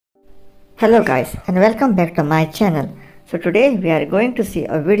Hello guys and welcome back to my channel. So today we are going to see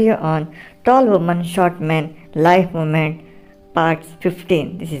a video on Tall Woman Short Man Life Movement part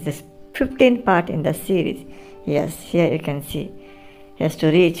 15. This is the 15th part in the series. Yes, here you can see he has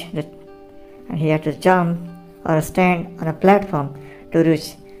to reach and he has to jump or stand on a platform to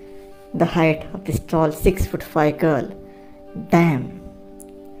reach the height of this tall 6'5" girl. Damn.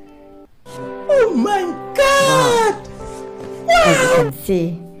 Oh my god! Wow. As you can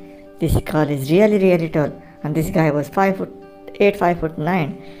see, this girl is really tall, and this guy was 5'8",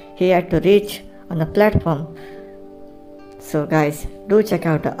 5'9". He had to reach on the platform. So guys, do check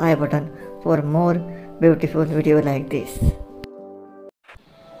out the I button for more beautiful video like this.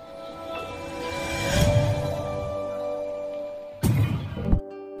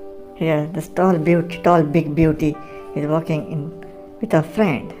 Here, this tall big beauty is walking in with a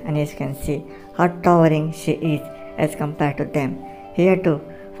friend, and as you can see how towering she is as compared to them. Here too,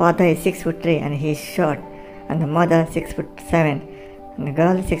 father is 6'3" and he is short, and the mother 6'7", and the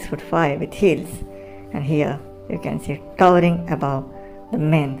girl 6'5" with heels. And here you can see towering above the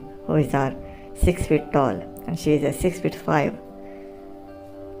men who are 6 feet tall, and she is a 6'5".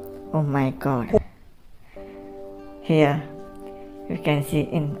 Oh my god. Here you can see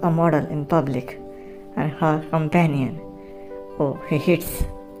in a model in public and her companion. Oh, he hits.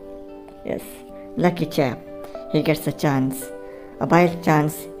 Yes, lucky chap. He gets a chance. A by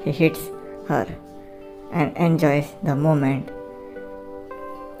chance he hits her and enjoys the moment.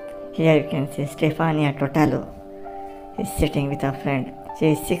 Here you can see Stefania Totallo is sitting with her friend.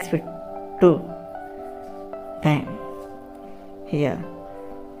 She is 6'2". Bam. Here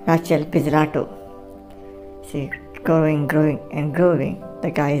Rachel Pizzato. See, growing.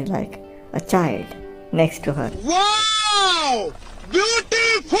 The guy is like a child next to her. Wow!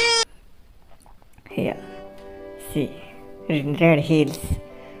 Beautiful! Here, see, in red heels.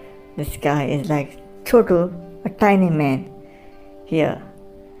 This guy is like Chotu, a tiny man. Here,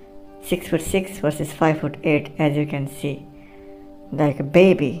 6'6" versus 5'8", as you can see, like a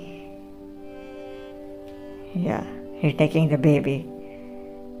baby. Yeah, he's taking the baby.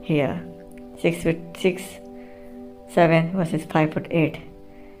 Here, 6'6", 7 versus 5'8".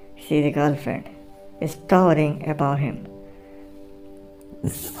 See, the girlfriend is towering above him.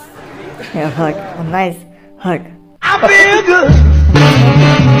 Here, hug, a nice hug.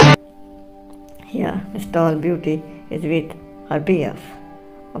 Here, this tall beauty is with her BF,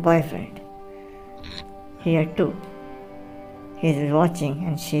 a boyfriend. Here too, he is watching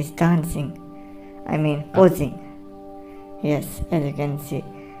and she is dancing. Posing. Yes, as you can see,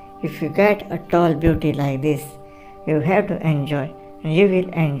 if you get a tall beauty like this, you have to enjoy, and you will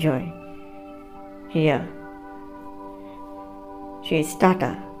enjoy. Here, she is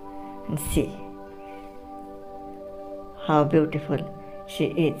Tata, and see how beautiful she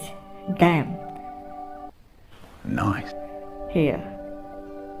is. Damn. Nice. Here,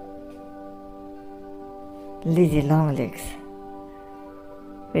 Lizzie Longlegs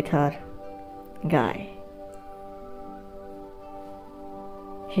with her guy.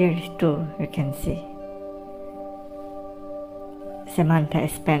 Here too you can see Samantha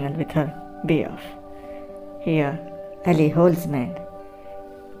Spanel with her BF. Here, Ellie Holzman,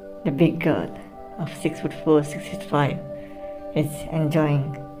 the big girl of 6'4", 6'5", is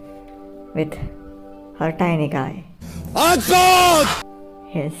enjoying with her tiny guy.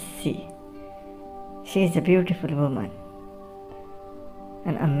 Yes, see, she is a beautiful woman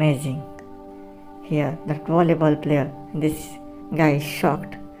and amazing. Here, the volleyball player, this guy is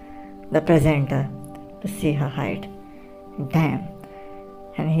shocked, the presenter, to see her height. Damn.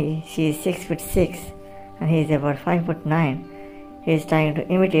 And she is 6'6", and he is about 5'9". He is trying to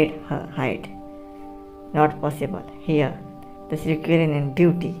imitate her height. Not possible. Here, this Ukrainian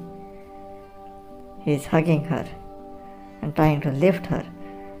beauty, he is hugging her and trying to lift her,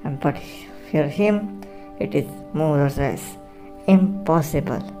 but for him it is more or less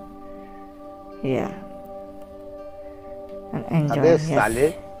impossible. Yeah. And enjoy.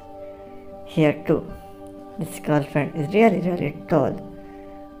 Yes. Here too, this girlfriend is really tall.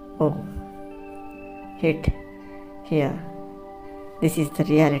 Oh, hit. Here, this is the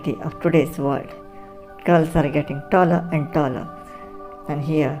reality of today's world. Girls are getting taller and taller. And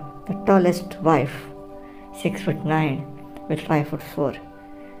here, the tallest wife, 6'9" with 5'4".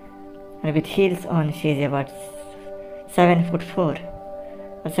 And with heels on, she is about 7'4"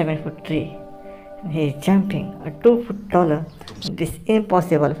 or 7'3". And he is jumping a 2 foot taller. This is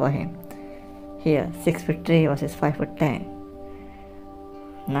impossible for him. Here, 6'3" versus 5'10".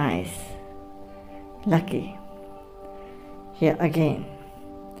 Nice. Lucky. Here again,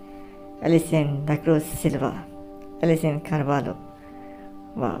 Alison Da Cruz Silva, Alison Carvalho.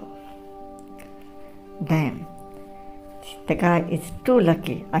 Wow. Damn, the guy is too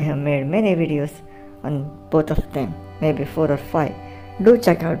lucky. I have made many videos on both of them, maybe 4 or 5. Do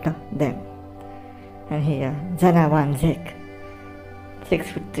check out them. And here, Jana Van Zek,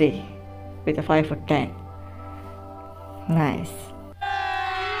 6'3" with a 5'10". Nice.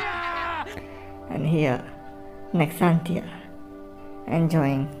 And here, Nexantia,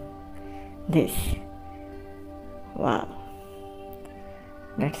 enjoying this. Wow,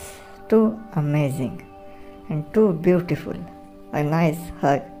 that's too amazing and too beautiful. A nice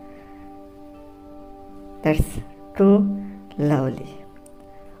hug. That's too lovely.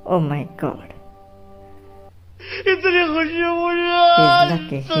 Oh my God. He's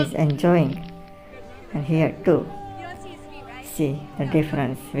lucky, he's enjoying. And here too. See the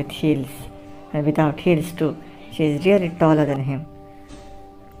difference with heels and without heels too. She is really taller than him.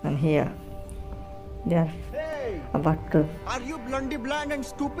 And here they are about to. Are you blondie blind and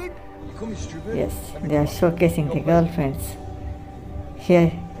stupid? You call me stupid? Yes, they are showcasing the girlfriends.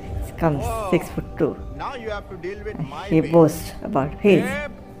 Here comes 6'2". Now you have to deal with my He weight. boasts about his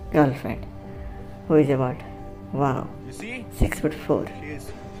girlfriend, who is about, wow, You see? 6'4". She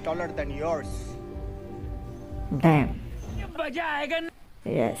is taller than yours. Damn.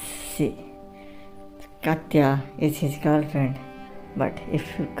 Yes, see, Katya is his girlfriend, but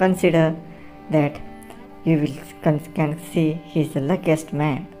if you consider that, you will can see he is the luckiest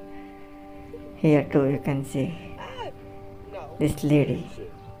man. Here too you can see this lady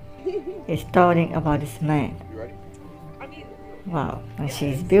is towering about this man. Wow, and she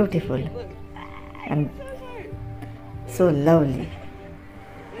is beautiful and so lovely.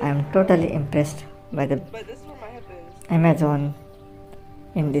 I am totally impressed by the Amazon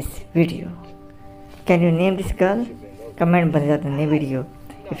in this video. Can you name this girl? Comment below the video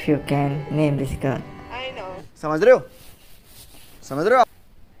if you can name this girl. समझ रहे हो? समझ रहे हो?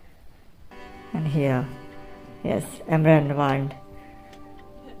 And here, yes, Emerald Wand.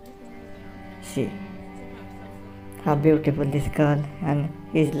 See how beautiful this girl, and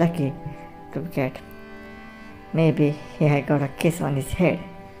he is lucky to get. Maybe he had got a kiss on his head.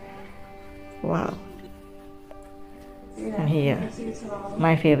 Wow. And here,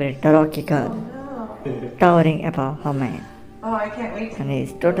 my favorite Taraki girl, towering above her man. Oh, I can't wait. And he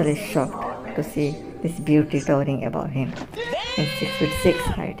is totally shocked to see this beauty towering above him in 6'6"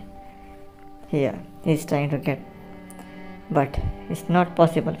 height. Here, he is trying to get, but it's not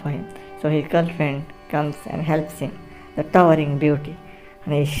possible for him. So his girlfriend comes and helps him, the towering beauty,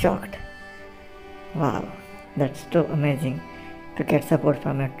 and he is shocked. Wow, that's too amazing to get support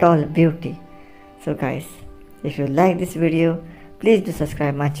from a tall beauty. So guys, if you like this video, please do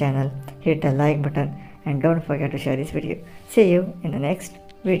subscribe my channel, hit the like button, and don't forget to share this video. See you in the next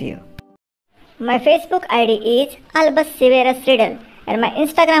video. My Facebook ID is Albus Severus Riddle and my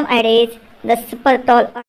Instagram ID is the Super Tall.